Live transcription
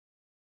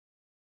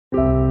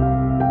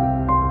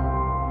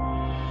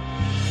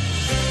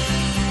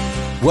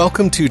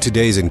Welcome to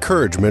today's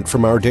encouragement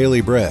from Our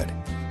Daily Bread.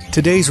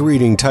 Today's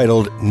reading,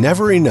 titled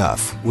Never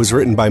Enough, was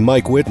written by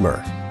Mike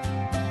Whitmer.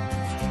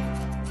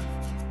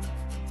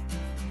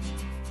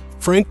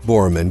 Frank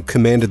Borman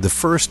commanded the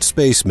first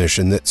space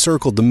mission that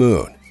circled the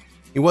moon.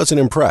 He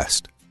wasn't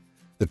impressed.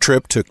 The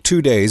trip took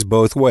 2 days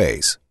both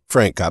ways.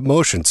 Frank got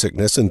motion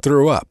sickness and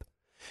threw up.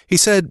 He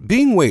said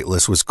being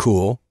weightless was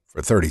cool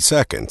for 30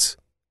 seconds.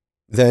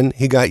 Then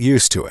he got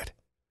used to it.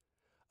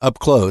 Up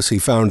close, he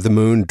found the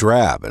moon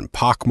drab and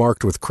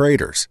pockmarked with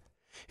craters.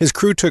 His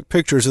crew took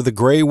pictures of the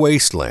gray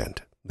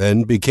wasteland,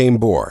 then became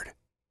bored.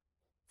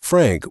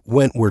 Frank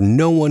went where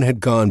no one had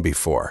gone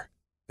before.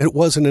 It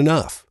wasn't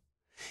enough.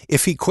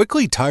 If he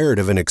quickly tired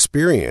of an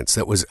experience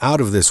that was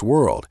out of this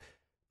world,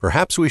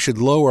 perhaps we should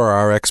lower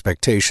our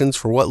expectations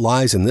for what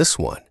lies in this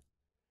one.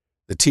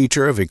 The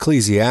teacher of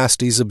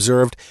Ecclesiastes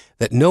observed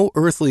that no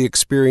earthly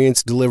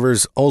experience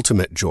delivers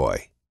ultimate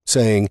joy,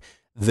 saying,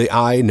 "The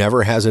eye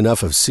never has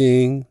enough of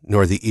seeing,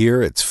 nor the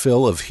ear its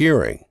fill of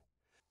hearing."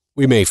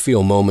 We may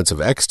feel moments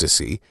of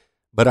ecstasy,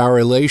 but our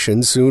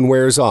elation soon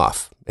wears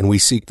off, and we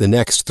seek the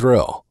next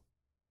thrill.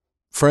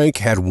 Frank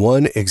had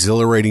one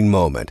exhilarating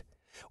moment,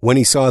 when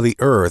he saw the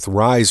earth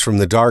rise from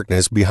the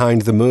darkness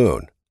behind the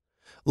moon.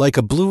 Like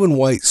a blue and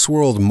white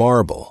swirled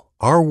marble,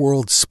 our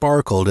world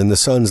sparkled in the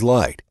sun's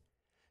light.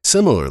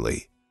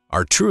 Similarly,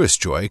 our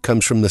truest joy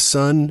comes from the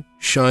sun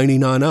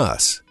shining on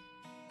us.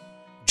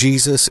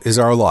 Jesus is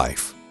our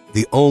life,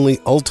 the only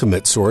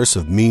ultimate source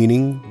of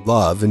meaning,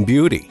 love, and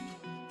beauty.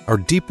 Our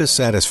deepest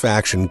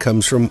satisfaction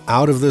comes from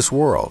out of this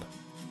world.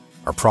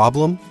 Our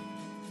problem?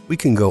 We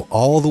can go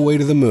all the way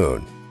to the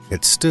moon,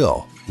 yet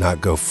still not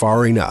go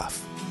far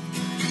enough.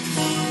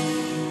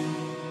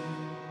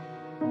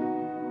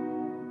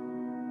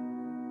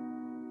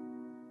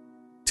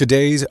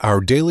 Today's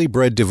Our Daily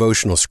Bread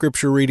devotional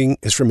scripture reading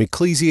is from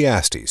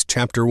Ecclesiastes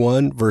chapter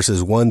 1,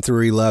 verses 1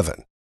 through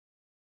 11.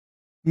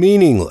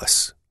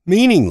 Meaningless,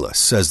 meaningless,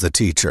 says the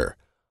teacher.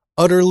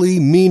 Utterly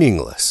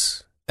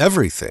meaningless.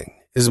 Everything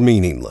is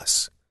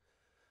meaningless.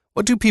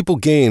 What do people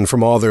gain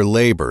from all their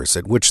labors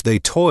at which they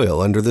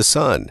toil under the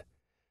sun?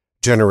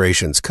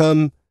 Generations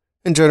come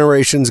and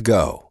generations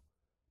go,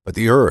 but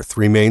the earth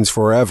remains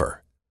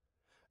forever.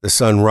 The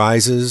sun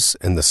rises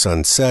and the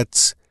sun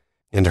sets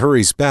and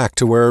hurries back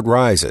to where it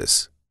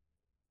rises.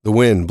 The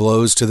wind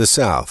blows to the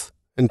south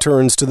and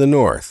turns to the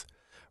north.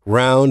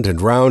 Round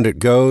and round it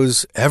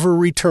goes, ever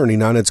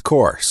returning on its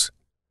course.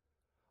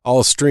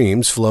 All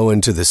streams flow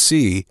into the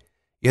sea,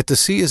 yet the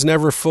sea is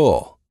never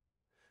full.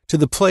 To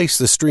the place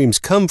the streams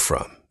come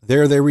from,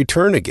 there they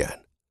return again.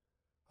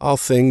 All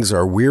things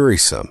are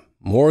wearisome,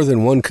 more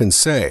than one can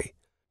say.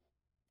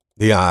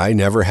 The eye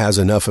never has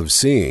enough of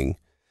seeing,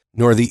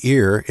 nor the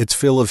ear its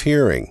fill of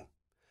hearing.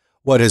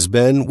 What has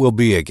been will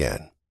be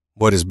again.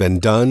 What has been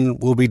done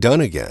will be done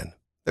again.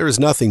 There is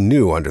nothing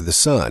new under the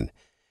sun.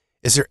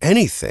 Is there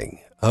anything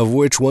of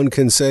which one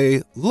can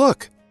say,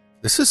 "Look,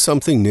 this is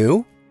something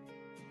new"?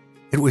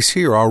 It was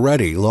here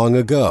already long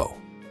ago.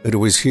 It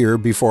was here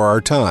before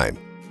our time.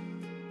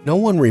 No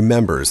one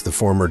remembers the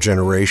former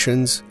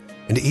generations,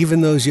 and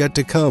even those yet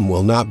to come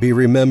will not be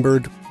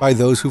remembered by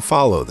those who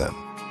follow them.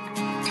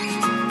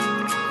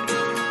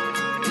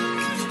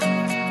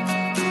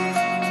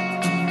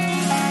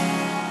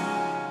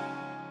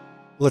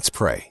 Let's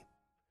pray.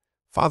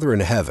 Father in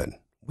heaven,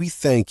 we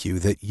thank you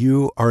that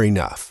you are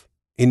enough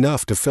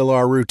to fill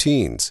our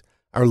routines,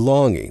 our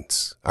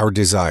longings, our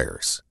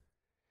desires.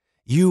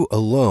 You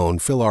alone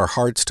fill our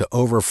hearts to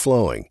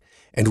overflowing,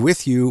 and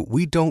with you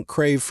we don't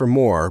crave for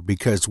more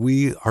because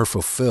we are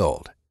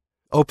fulfilled.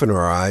 Open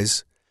our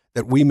eyes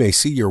that we may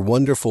see your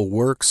wonderful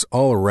works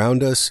all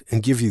around us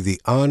and give you the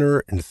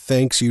honor and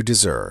thanks you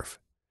deserve.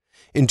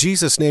 In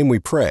Jesus' name we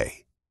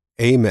pray.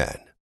 Amen.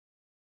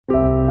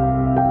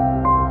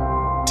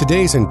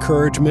 Today's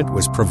encouragement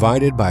was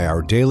provided by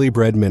Our Daily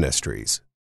Bread Ministries.